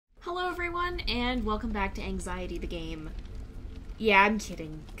everyone, and welcome back to Anxiety the Game. Yeah, I'm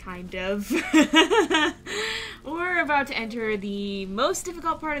kidding, kind of. We're about to enter the most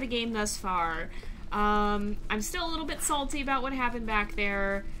difficult part of the game thus far. I'm still a little bit salty about what happened back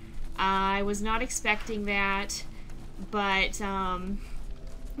there. I was not expecting that, but,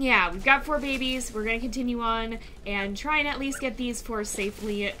 yeah, we've got 4 babies. We're gonna continue on and try and at least get these 4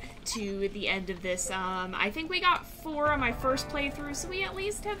 safely to the end of this. I think we got 4 on my first playthrough, so we at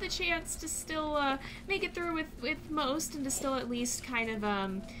least have the chance to still make it through with most, and to still at least kind of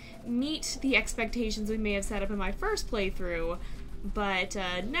meet the expectations we may have set up in my first playthrough. But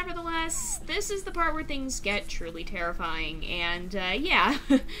nevertheless, this is the part where things get truly terrifying, and yeah,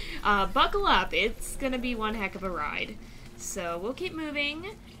 buckle up, it's gonna be one heck of a ride. So we'll keep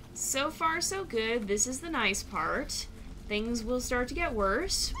moving. So far so good. This is the nice part. Things will start to get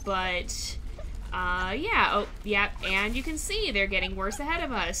worse, but yeah, oh, yep, and you can see they're getting worse ahead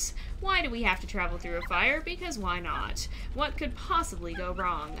of us. Why do we have to travel through a fire? Because why not? What could possibly go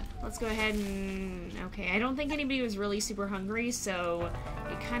wrong? Let's go ahead and... okay, I don't think anybody was really super hungry, so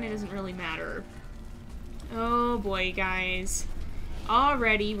it kind of doesn't really matter. Oh boy, guys.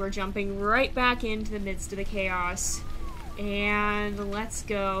 Already, we're jumping right back into the midst of the chaos. And let's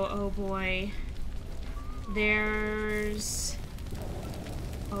go. Oh boy. There's...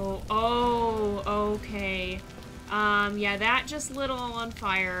 oh, okay. Yeah, that just lit all on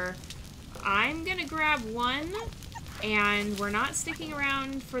fire. I'm gonna grab one, and we're not sticking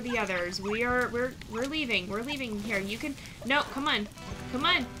around for the others. We're leaving. We're leaving here. You can... no, come on. Come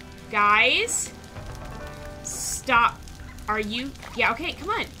on. Guys? Stop. Are you... yeah, okay, come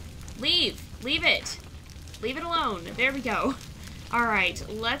on. Leave. Leave it. Leave it alone. There we go. Alright,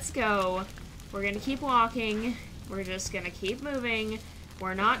 let's go. We're gonna keep walking. We're just gonna keep moving.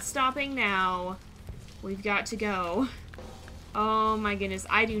 We're not stopping now. We've got to go. Oh my goodness,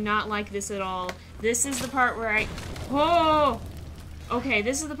 I do not like this at all. This is the part where I... oh! Okay,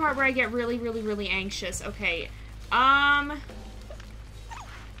 this is the part where I get really, really, really anxious. Okay, I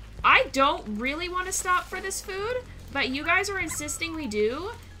don't really want to stop for this food, but you guys are insisting we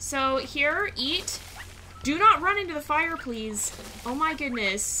do. So, here, eat. Do not run into the fire, please. Oh my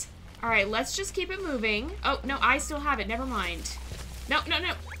goodness. Alright, let's just keep it moving. Oh, no, I still have it. Never mind. No, no,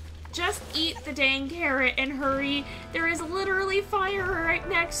 no. Just eat the dang carrot and hurry. There is literally fire right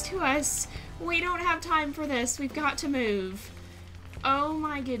next to us. We don't have time for this. We've got to move. Oh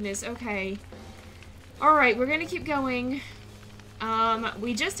my goodness. Okay. Alright, we're gonna keep going.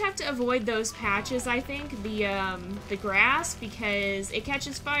 We just have to avoid those patches, I think, the grass, because it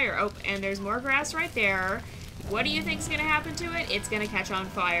catches fire. Oh, and there's more grass right there. What do you think's gonna happen to it? It's gonna catch on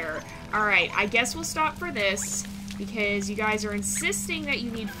fire. Alright, I guess we'll stop for this, because you guys are insisting that you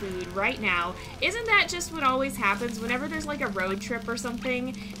need food right now. Isn't that just what always happens whenever there's like a road trip or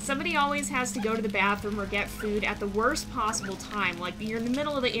something? Somebody always has to go to the bathroom or get food at the worst possible time, like you're in the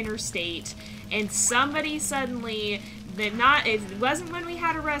middle of the interstate, and somebody suddenly... it wasn't when we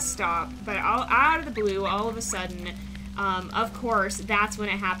had a rest stop, but out of the blue, all of a sudden, of course, that's when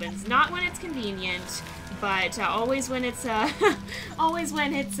it happens. Not when it's convenient, but always when it's always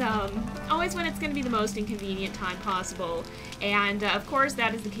when it's gonna be the most inconvenient time possible. And of course,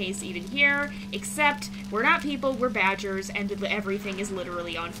 that is the case even here. Except we're not people, we're badgers, and everything is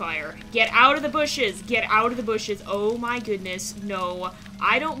literally on fire. Get out of the bushes! Get out of the bushes! Oh my goodness, no.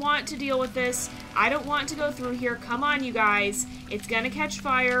 I don't want to deal with this. I don't want to go through here. Come on, you guys. It's gonna catch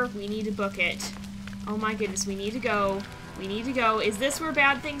fire. We need to book it. Oh my goodness, we need to go. We need to go. Is this where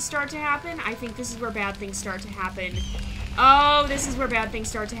bad things start to happen? I think this is where bad things start to happen. Oh, this is where bad things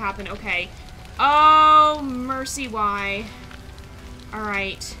start to happen. Okay. Oh, mercy, why?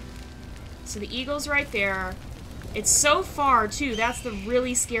 Alright. So the eagle's right there. It's so far, too. That's the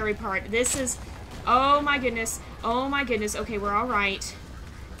really scary part. This is... oh my goodness. Oh my goodness. Okay, we're alright.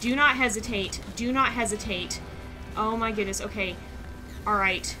 Do not hesitate. Do not hesitate. Oh my goodness. Okay.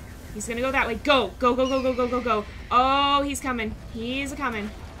 Alright. He's gonna go that way. Go! Go, go, go, go, go, go, go. Oh, he's coming. He's a-coming.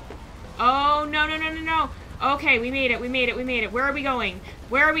 Oh, no, no, no, no, no. Okay, we made it. We made it. We made it. Where are we going?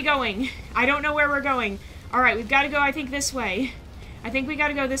 Where are we going? I don't know where we're going. Alright, we've got to go, I think, this way. I think we got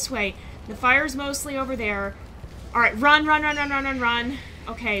to go this way. The fire's mostly over there. Alright, run, run, run, run, run, run, run.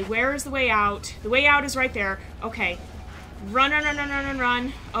 Okay, where is the way out? The way out is right there. Okay. Run, run, run, run, run, run,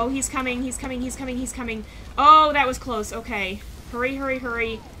 run. Oh, he's coming, he's coming, he's coming, he's coming. Oh, that was close. Okay. Hurry, hurry,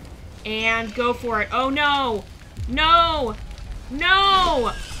 hurry. And go for it. Oh, no! No!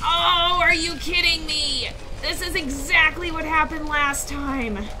 No! Oh, are you kidding me? This is exactly what happened last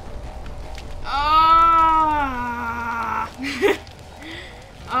time. Ah!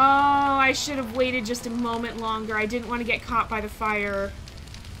 Oh, I should have waited just a moment longer. I didn't want to get caught by the fire.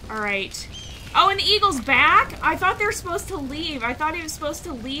 Alright. Oh, and the eagle's back? I thought they were supposed to leave. I thought he was supposed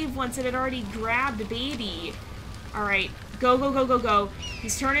to leave once it had already grabbed a baby. Alright. Go, go, go, go, go.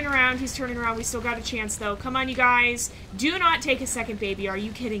 He's turning around. He's turning around. We still got a chance, though. Come on, you guys. Do not take a second baby. Are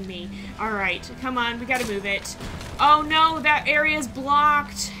you kidding me? Alright. Come on. We gotta move it. Oh, no. That area's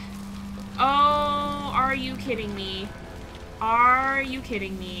blocked. Oh, are you kidding me? Are you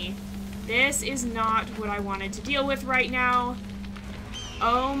kidding me? This is not what I wanted to deal with right now.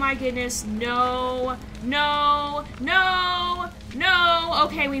 Oh my goodness, no, no, no, no.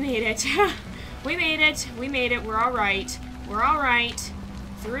 Okay, we made it. We made it. We made it. We're all right. We're all right.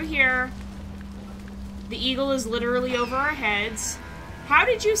 Through here. The eagle is literally over our heads. How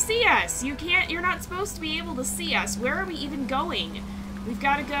did you see us? You can't, you're not supposed to be able to see us. Where are we even going? We've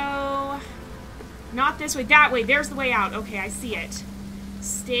got to go, not this way, that way. There's the way out. Okay, I see it.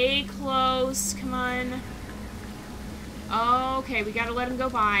 Stay close. Come on. Okay, we gotta let him go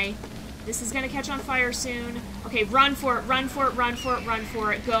by. This is gonna catch on fire soon. Okay, run for it, run for it, run for it, run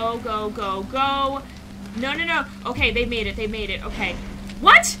for it. Go, go, go, go. No, no, no. Okay, they made it, they made it. Okay.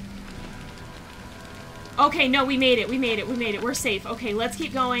 What? Okay, no, we made it, we made it, we made it. We're safe. Okay, let's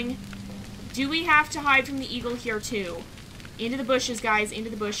keep going. Do we have to hide from the eagle here, too? Into the bushes, guys, into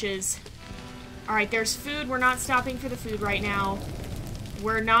the bushes. Alright, there's food. We're not stopping for the food right now.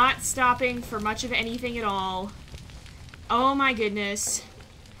 We're not stopping for much of anything at all. Oh my goodness.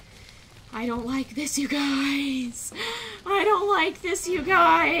 I don't like this, you guys. I don't like this, you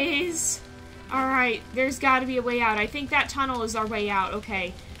guys. Alright, there's gotta be a way out. I think that tunnel is our way out.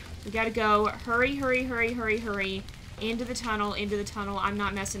 Okay. We gotta go. Hurry, hurry, hurry, hurry, hurry. Into the tunnel, into the tunnel. I'm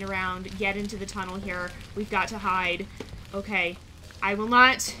not messing around. Get into the tunnel here. We've got to hide. Okay. I will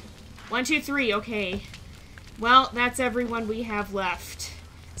not. 1, 2, 3. Okay. Well, that's everyone we have left.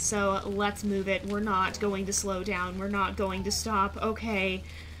 So, let's move it. We're not going to slow down. We're not going to stop. Okay.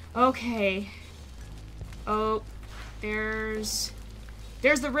 Okay. Oh, there's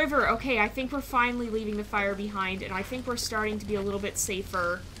the river. Okay, I think we're finally leaving the fire behind, and I think we're starting to be a little bit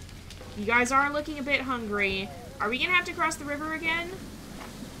safer. You guys are looking a bit hungry. Are we gonna have to cross the river again?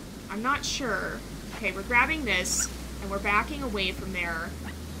 I'm not sure. Okay, we're grabbing this, and we're backing away from there.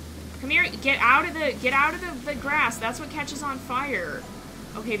 Come here, get out of the grass. That's what catches on fire.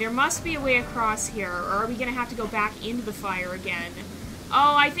 Okay, there must be a way across here, or are we gonna have to go back into the fire again?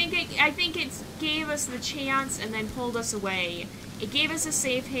 Oh, I think it gave us the chance and then pulled us away. It gave us a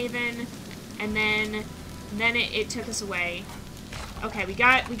safe haven, and then it took us away. Okay, we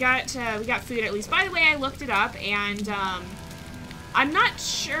got food at least. By the way, I looked it up, and I'm not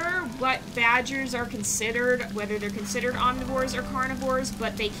sure what badgers are considered, whether they're considered omnivores or carnivores,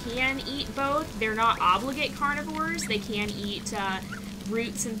 but they can eat both. They're not obligate carnivores. They can eat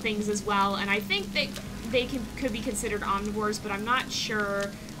roots and things as well, and I think they could be considered omnivores, but I'm not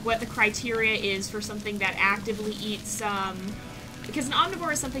sure what the criteria is for something that actively eats, because an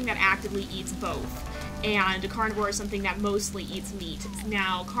omnivore is something that actively eats both, and a carnivore is something that mostly eats meat.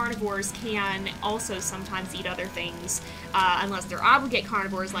 Now, carnivores can also sometimes eat other things, unless they're obligate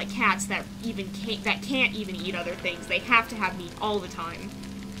carnivores like cats that can't even eat other things. They have to have meat all the time.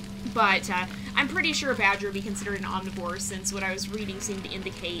 But I'm pretty sure a badger would be considered an omnivore, since what I was reading seemed to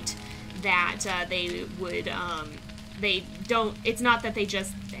indicate that they would, they don't, it's not that they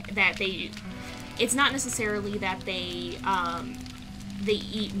just, that they, it's not necessarily that they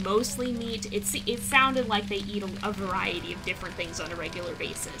eat mostly meat. It sounded like they eat a variety of different things on a regular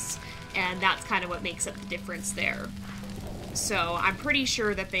basis, and that's kind of what makes up the difference there. So I'm pretty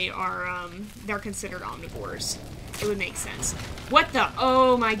sure that they are, they're considered omnivores. It would make sense. What the?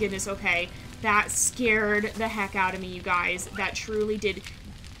 Oh my goodness, okay. That scared the heck out of me, you guys. That truly did.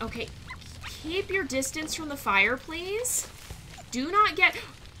 Okay, keep your distance from the fire, please. Do not get...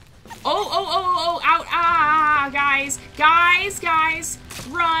 Oh, out, guys,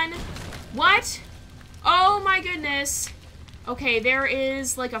 run. What? Oh my goodness. Okay, there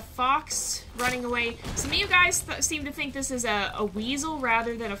is like a fox running away. Some of you guys seem to think this is a weasel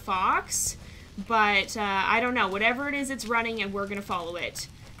rather than a fox, but I don't know. Whatever it is, it's running and we're gonna follow it.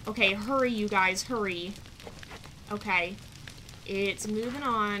 Okay, hurry, you guys, hurry. Okay, it's moving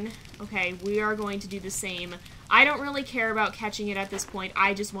on. Okay, we are going to do the same. I don't really care about catching it at this point.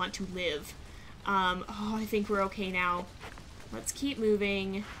 I just want to live. Oh, I think we're okay now. Let's keep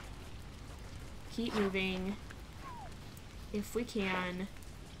moving. Keep moving. If we can.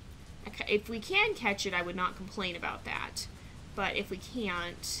 If we can catch it, I would not complain about that. But if we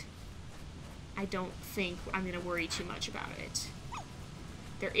can't, I don't think I'm going to worry too much about it.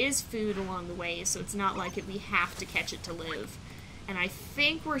 There is food along the way, so it's not like we have to catch it to live. And I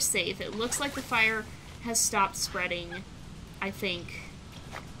think we're safe. It looks like the fire has stopped spreading, I think.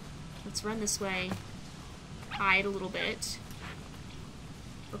 Let's run this way. Hide a little bit.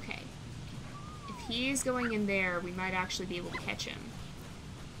 Okay. If he's going in there, we might actually be able to catch him.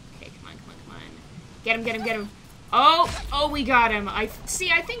 Okay, come on, come on, come on. Get him, get him, get him. Oh, we got him. I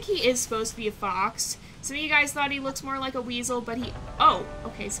think he is supposed to be a fox. Some of you guys thought he looks more like a weasel, but he... Oh,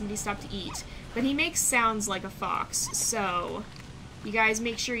 okay, somebody stopped to eat. But he makes sounds like a fox, so... You guys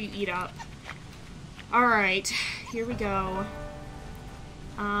make sure you eat up. Alright, here we go.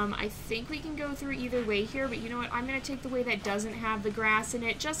 I think we can go through either way here, but you know what? I'm going to take the way that doesn't have the grass in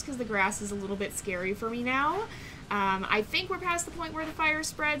it, just because the grass is a little bit scary for me now. I think we're past the point where the fire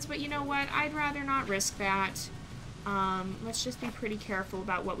spreads, but you know what? I'd rather not risk that. Let's just be pretty careful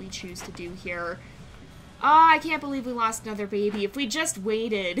about what we choose to do here. Oh, I can't believe we lost another baby. If we just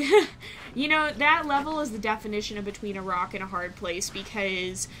waited. You know, that level is the definition of between a rock and a hard place,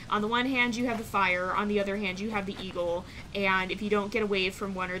 because on the one hand you have the fire, on the other hand you have the eagle, and if you don't get away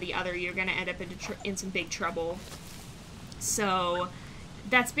from one or the other, you're going to end up in some big trouble. So,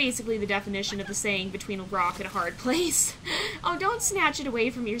 that's basically the definition of the saying between a rock and a hard place. Oh, don't snatch it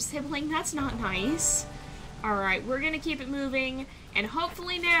away from your sibling. That's not nice. Alright, we're going to keep it moving, and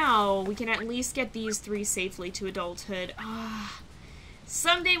hopefully now we can at least get these 3 safely to adulthood.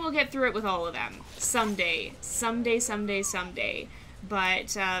 Someday we'll get through it with all of them. Someday. Someday, someday, someday. But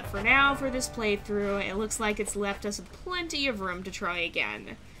for now, for this playthrough, it looks like it's left us with plenty of room to try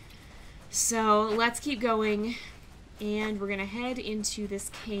again. So, let's keep going, and we're going to head into this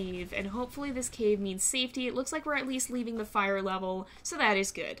cave, and hopefully this cave means safety. It looks like we're at least leaving the fire level, so that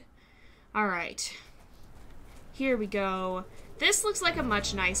is good. Alright. Here we go. This looks like a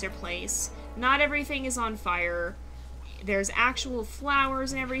much nicer place. Not everything is on fire. There's actual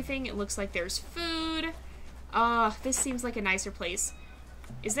flowers and everything. It looks like there's food. This seems like a nicer place.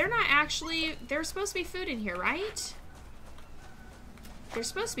 Is there not actually... There's supposed to be food in here, right? There's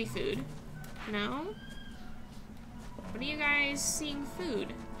supposed to be food. No? What are you guys seeing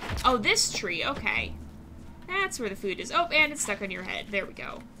food? Oh, this tree. Okay. That's where the food is. Oh, and it's stuck on your head. There we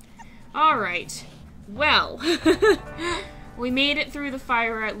go. Alright. Well, we made it through the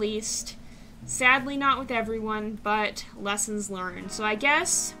fire at least. Sadly not with everyone, but lessons learned. So I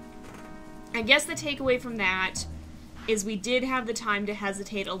guess the takeaway from that is we did have the time to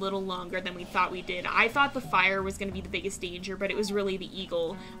hesitate a little longer than we thought we did. I thought the fire was going to be the biggest danger, but it was really the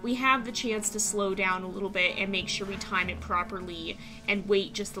eagle. We have the chance to slow down a little bit and make sure we time it properly and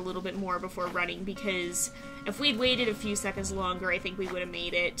wait just a little bit more before running, because if we'd waited a few seconds longer, I think we would have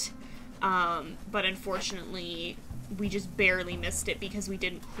made it. But unfortunately, we just barely missed it because we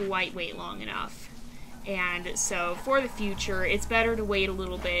didn't quite wait long enough. And so, for the future, it's better to wait a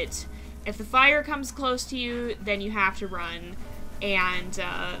little bit. If the fire comes close to you, then you have to run, and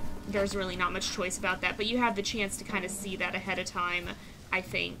there's really not much choice about that, but you have the chance to kind of see that ahead of time, I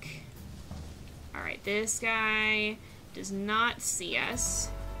think. Alright, this guy does not see us.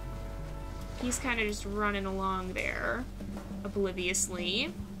 He's kind of just running along there,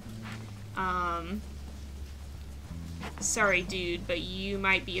 obliviously. Sorry, dude, but you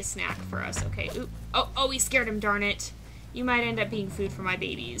might be a snack for us. Okay, oop. Oh, we scared him, darn it. You might end up being food for my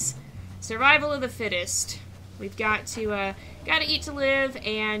babies. Survival of the fittest. We've got to eat to live,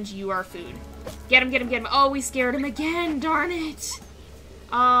 and you are food. Get him, get him, get him. Oh, we scared him again, darn it.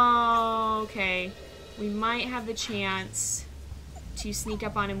 Oh, okay. We might have the chance to sneak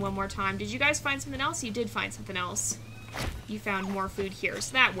up on him one more time. Did you guys find something else? You did find something else. You found more food here,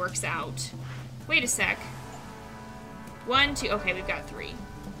 so that works out. Wait a sec. 1, 2, okay, we've got 3.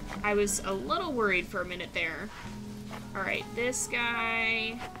 I was a little worried for a minute there. Alright, this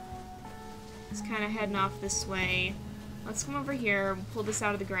guy is kind of heading off this way. Let's come over here, we'll pull this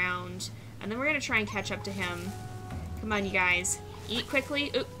out of the ground, and then we're going to try and catch up to him. Come on, you guys. Eat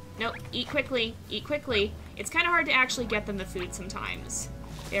quickly. Oop, nope, eat quickly. Eat quickly. It's kind of hard to actually get them the food sometimes.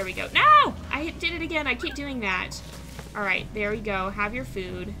 There we go. No! I did it again. I keep doing that. Alright, there we go. Have your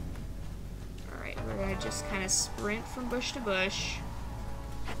food. Alright, we're going to just kind of sprint from bush to bush.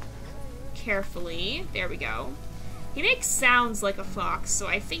 Carefully. There we go. He makes sounds like a fox, so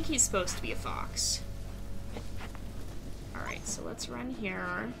I think he's supposed to be a fox. Alright, so let's run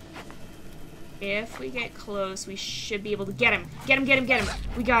here. If we get close, we should be able to get him. Get him, get him, get him.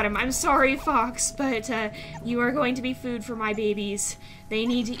 We got him. I'm sorry, fox, but you are going to be food for my babies. They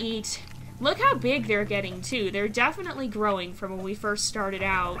need to eat. Look how big they're getting, too. They're definitely growing from when we first started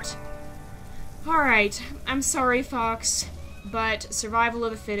out. Alright, I'm sorry, fox, but survival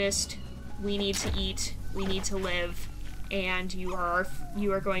of the fittest. We need to eat. We need to live. And you are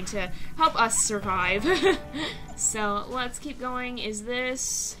going to help us survive. So, let's keep going. Is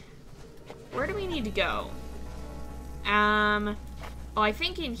this... Where do we need to go? Oh, I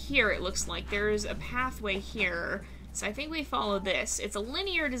think in here it looks like there's a pathway here. So I think we follow this. It's a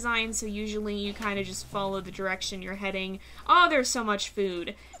linear design, so usually you kind of just follow the direction you're heading. Oh, there's so much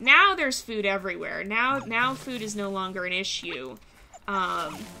food. Now there's food everywhere. Now food is no longer an issue.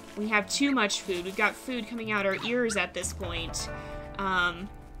 We have too much food. We've got food coming out our ears at this point.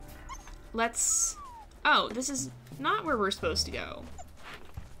 Let's... Oh, this is not where we're supposed to go.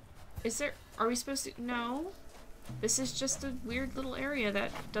 Is there... Are we supposed to... No. This is just a weird little area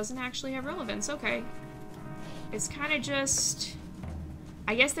that doesn't actually have relevance. Okay. It's kind of just...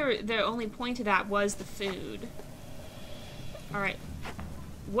 I guess the only point of that was the food. Alright.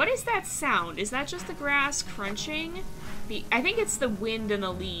 What is that sound? Is that just the grass crunching? I think it's the wind and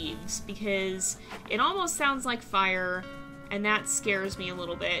the leaves, because it almost sounds like fire, and that scares me a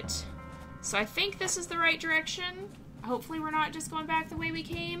little bit. So I think this is the right direction. Hopefully we're not just going back the way we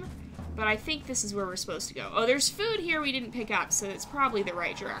came, but I think this is where we're supposed to go. Oh, there's food here we didn't pick up, so it's probably the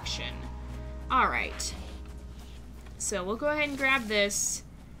right direction. Alright. So we'll go ahead and grab this.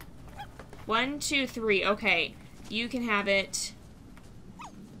 1, 2, 3. Okay. You can have it.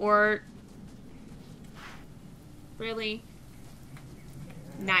 Or... Really?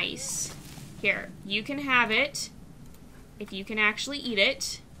 Nice. Here. You can have it. If you can actually eat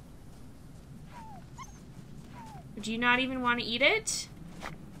it. Do you not even want to eat it?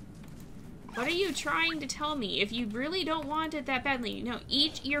 What are you trying to tell me? If you really don't want it that badly, no,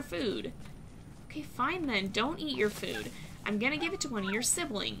 eat your food. Okay, fine then. Don't eat your food. I'm gonna give it to one of your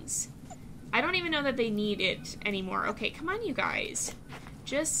siblings. I don't even know that they need it anymore. Okay, come on, you guys.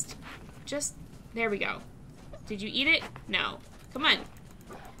 Just, there we go. Did you eat it? No. Come on.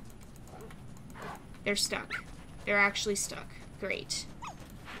 They're stuck. They're actually stuck. Great.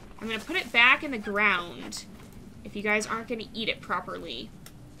 I'm gonna put it back in the ground if you guys aren't gonna eat it properly.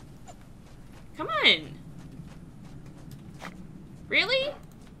 Come on. Really?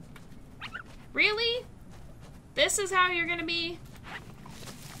 Really? This is how you're gonna be?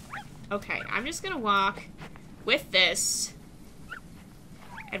 Okay, I'm just gonna walk with this.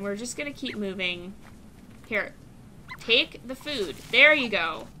 And we're just gonna keep moving. Here. Take the food. There you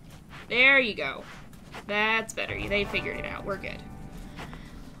go. There you go. That's better. They figured it out. We're good.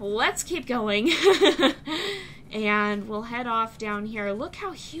 Let's keep going. And we'll head off down here. Look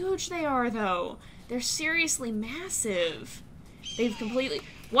how huge they are, though. They're seriously massive. They've completely...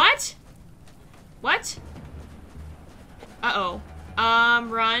 What? What? Uh-oh.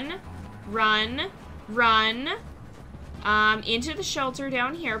 Run. Run. Run. Into the shelter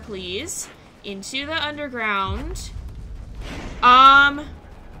down here, please. Into the underground.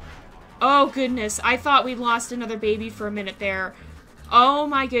 Oh, goodness. I thought we'd lost another baby for a minute there. Oh,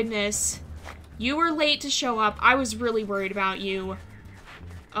 my goodness. You were late to show up. I was really worried about you.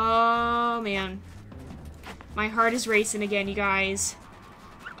 Oh, man. My heart is racing again, you guys.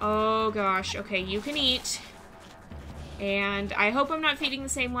 Oh, gosh. Okay, you can eat. And I hope I'm not feeding the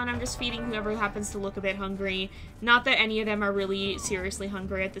same one. I'm just feeding whoever happens to look a bit hungry. Not that any of them are really seriously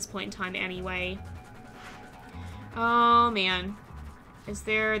hungry at this point in time anyway. Oh, man.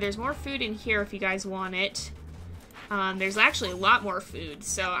 There's more food in here if you guys want it. There's actually a lot more food,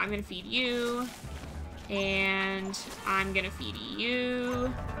 so I'm gonna feed you. And I'm gonna feed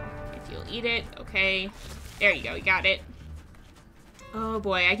you. If you'll eat it. Okay. There you go, you got it. Oh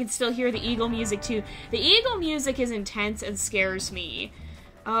boy, I can still hear the eagle music too. The eagle music is intense and scares me.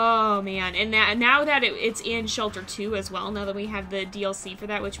 Oh man, and now that it's in Shelter 2 as well, now that we have the DLC for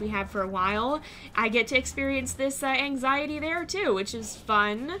that, which we have for a while, I get to experience this anxiety there too, which is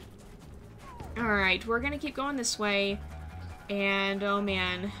fun. Alright, we're gonna keep going this way, and oh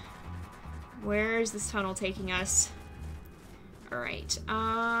man, where is this tunnel taking us? Alright,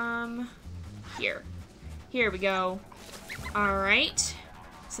 here we go. Alright,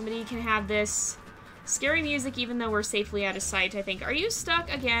 somebody can have this. Scary music even though we're safely out of sight, I think. Are you stuck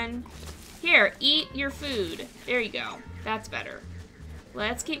again? Here, eat your food. There you go. That's better.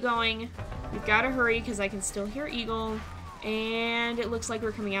 Let's keep going. We've got to hurry because I can still hear eagle. And it looks like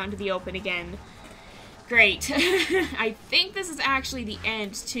we're coming out into the open again. Great. I think this is actually the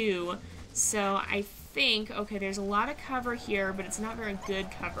end too. So I think, okay, there's a lot of cover here, but it's not very good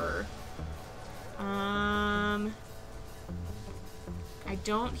cover. I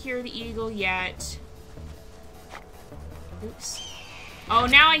don't hear the eagle yet. Oops. Oh,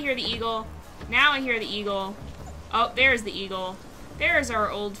 now I hear the eagle. Now I hear the eagle. Oh, there's the eagle. There's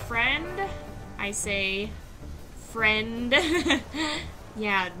our old friend. I say friend.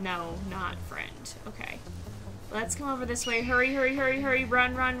 Yeah, no, not friend. Okay. Let's come over this way. Hurry, hurry, hurry, hurry.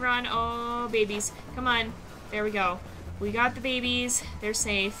 Run, run, run. Oh, babies. Come on. There we go. We got the babies. They're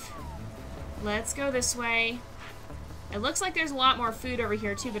safe. Let's go this way. It looks like there's a lot more food over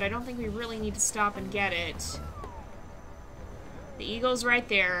here too, but I don't think we really need to stop and get it. The eagle's right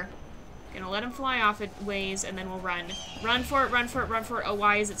there. Gonna let him fly off a ways, and then we'll run. Run for it, run for it, run for it. Oh,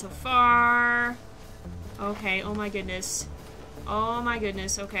 why is it so far? Okay, oh my goodness. Oh my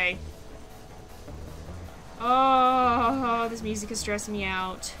goodness, okay. Oh, this music is stressing me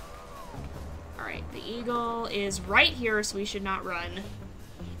out. Alright, the eagle is right here, so we should not run.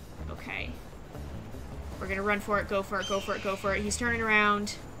 Okay. We're gonna run for it, go for it, go for it, go for it. He's turning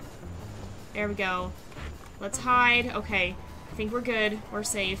around. There we go. Let's hide. Okay, I think we're good. We're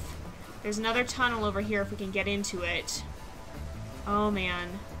safe. There's another tunnel over here if we can get into it. Oh,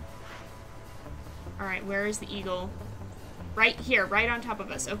 man. Alright, where is the eagle? Right here, right on top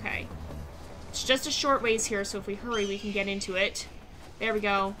of us. Okay. It's just a short ways here, so if we hurry, we can get into it. There we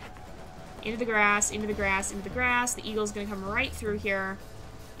go. Into the grass, into the grass, into the grass. The eagle's gonna come right through here.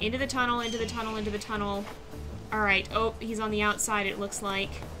 Into the tunnel, into the tunnel, into the tunnel. Alright. Oh, he's on the outside, it looks like.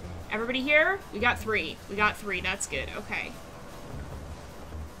 Everybody here? We got 3. We got 3. That's good. Okay.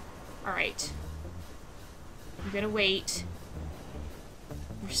 Alright. I'm gonna wait.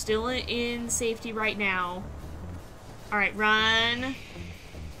 We're still in safety right now. Alright, run.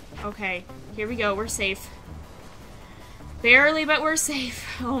 Okay, here we go. We're safe. Barely, but we're safe.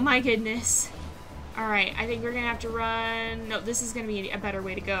 Oh my goodness. Alright, I think we're gonna have to run. No, this is gonna be a better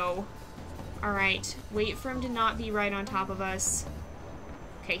way to go. Alright, wait for him to not be right on top of us.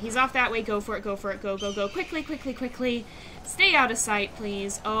 Okay, he's off that way. Go for it, go for it. Go, go, go. Quickly, quickly, quickly. Stay out of sight,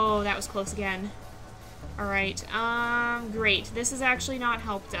 please. Oh, that was close again. Alright, great. This has actually not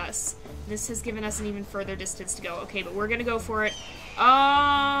helped us. This has given us an even further distance to go. Okay, but we're gonna go for it.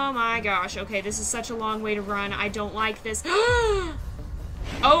 Oh my gosh. Okay, this is such a long way to run. I don't like this.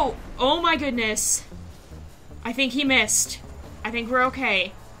 Oh my goodness. I think he missed. I think we're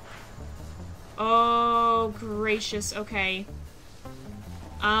okay. Oh, gracious. Okay.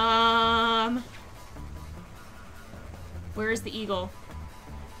 Where is the eagle?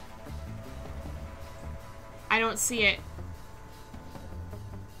 I don't see it.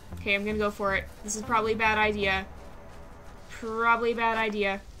 Okay, I'm gonna go for it. This is probably a bad idea. Probably a bad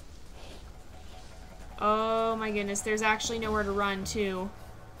idea. Oh my goodness, there's actually nowhere to run, too.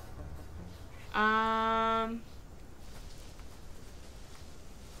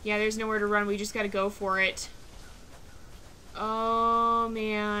 Yeah, there's nowhere to run. We just gotta go for it. Oh,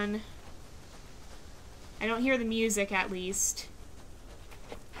 man. I don't hear the music, at least.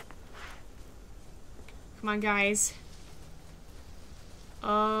 Come on, guys.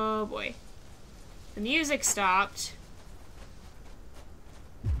 Oh, boy. The music stopped.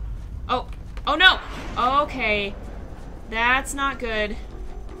 Oh. Oh, no! Okay. That's not good.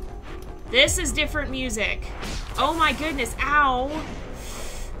 This is different music. Oh, my goodness. Ow.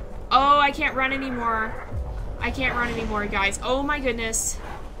 Oh, I can't run anymore. I can't run anymore, guys. Oh, my goodness.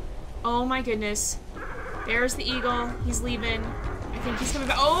 Oh, my goodness. There's the eagle. He's leaving. I think he's coming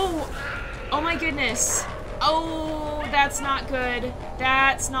back. Oh! Oh, my goodness. Oh, that's not good.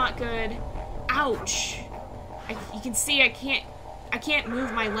 That's not good. Ouch. You can see I can't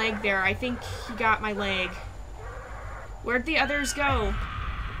move my leg there. I think he got my leg. Where'd the others go?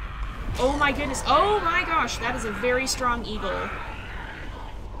 Oh my goodness. Oh my gosh. That is a very strong eagle.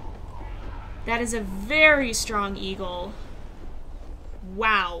 That is a very strong eagle.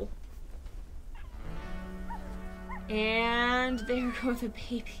 Wow. And there go the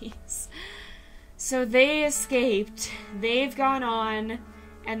babies. So they escaped. They've gone on.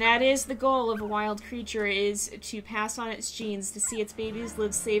 And that is the goal of a wild creature, is to pass on its genes to see its babies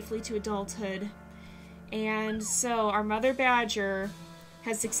live safely to adulthood. And so our mother badger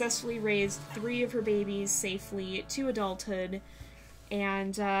has successfully raised 3 of her babies safely to adulthood.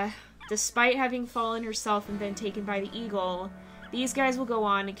 And despite having fallen herself and been taken by the eagle, these guys will go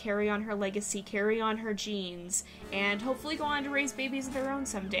on and carry on her legacy, carry on her genes, and hopefully go on to raise babies of their own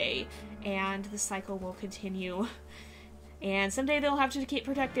someday. And the cycle will continue. And someday they'll have to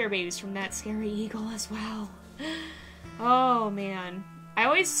protect their babies from that scary eagle as well. Oh, man. I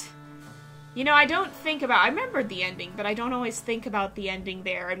always... You know, I don't think about... I remembered the ending, but I don't always think about the ending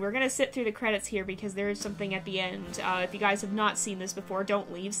there. And we're going to sit through the credits here because there is something at the end. If you guys have not seen this before,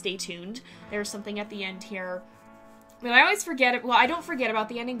 don't leave. Stay tuned. There's something at the end here. But I always forget it. Well, I don't forget about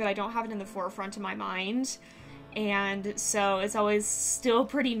the ending, but I don't have it in the forefront of my mind. And so it's always still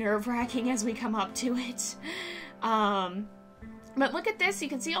pretty nerve-wracking as we come up to it. But look at this, you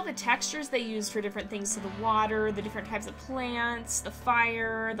can see all the textures they use for different things. So the water, the different types of plants, the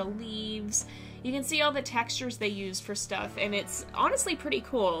fire, the leaves. You can see all the textures they use for stuff, and it's honestly pretty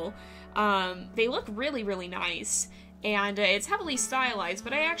cool. They look really, really nice. And it's heavily stylized,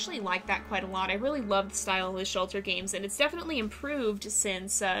 but I actually like that quite a lot. I really love the style of the Shelter games, and it's definitely improved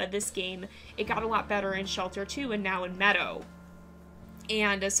since this game. It got a lot better in Shelter 2 and now in Meadow.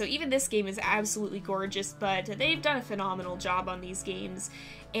 And so even this game is absolutely gorgeous, but they've done a phenomenal job on these games.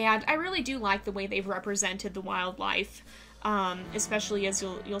 And I really do like the way they've represented the wildlife, especially as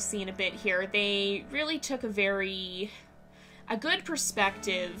you'll see in a bit here. They really took a good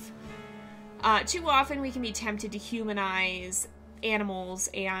perspective. Too often we can be tempted to humanize animals,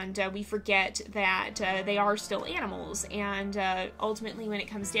 and we forget that they are still animals, and ultimately when it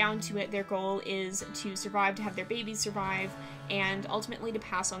comes down to it, their goal is to survive, to have their babies survive, and ultimately to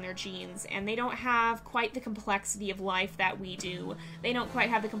pass on their genes. And they don't have quite the complexity of life that we do. They don't quite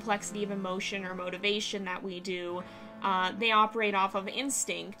have the complexity of emotion or motivation that we do. They operate off of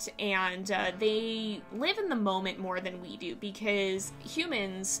instinct, and they live in the moment more than we do, because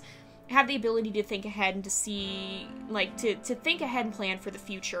humans have the ability to think ahead and to see, like, to think ahead and plan for the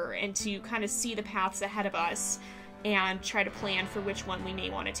future, and to kind of see the paths ahead of us and try to plan for which one we may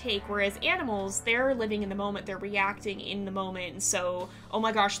want to take. Whereas animals, they're living in the moment, they're reacting in the moment, and so, oh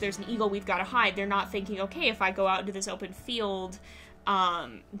my gosh, there's an eagle, we've got to hide. They're not thinking, okay, if I go out into this open field,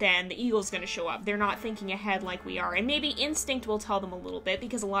 then the eagle's going to show up. They're not thinking ahead like we are. And maybe instinct will tell them a little bit,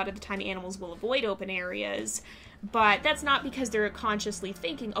 because a lot of the time animals will avoid open areas, but that's not because they're consciously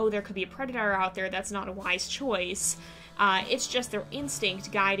thinking, oh, there could be a predator out there. That's not a wise choice. It's just their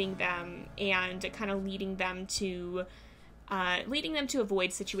instinct guiding them and kind of leading them to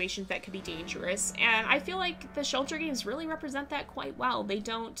avoid situations that could be dangerous. And I feel like the Shelter games really represent that quite well. They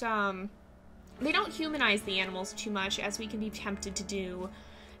don't humanize the animals too much, as we can be tempted to do.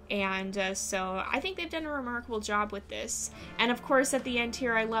 And so I think they've done a remarkable job with this. And of course, at the end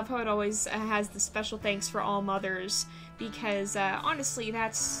here, I love how it always has the special thanks for all mothers, because honestly,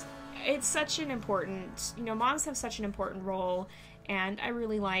 it's such an important, moms have such an important role, and I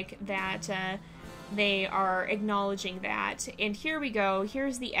really like that they are acknowledging that. And here we go,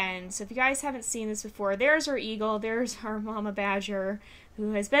 here's the end. So if you guys haven't seen this before, there's our eagle, there's our mama badger,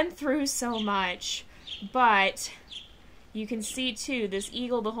 who has been through so much, but you can see, too, this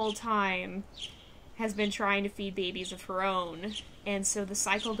eagle the whole time has been trying to feed babies of her own, and so the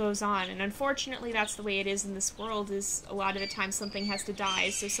cycle goes on. And unfortunately, that's the way it is in this world, is a lot of the time something has to die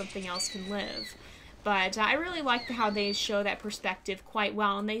so something else can live. But I really like how they show that perspective quite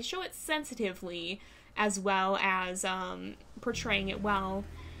well, and they show it sensitively as well as portraying it well.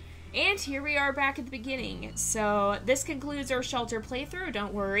 And here we are back at the beginning. So this concludes our Shelter playthrough.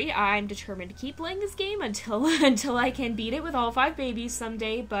 Don't worry, I'm determined to keep playing this game until I can beat it with all 5 babies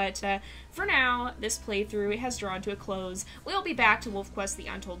someday. But for now, this playthrough has drawn to a close. We'll be back to Wolf Quest: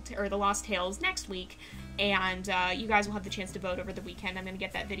 The Lost Tales next week, and you guys will have the chance to vote over the weekend. I'm going to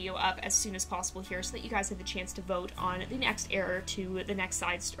get that video up as soon as possible here, so that you guys have the chance to vote on the next heir to the next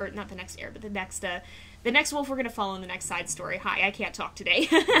side, or not the next heir, but the next wolf we're going to follow in the next side story. Hi, I can't talk today.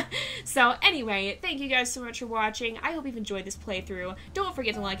 So anyway, thank you guys so much for watching. I hope you've enjoyed this playthrough. Don't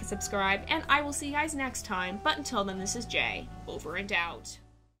forget to like and subscribe, and I will see you guys next time. But until then, this is Jay, over and out.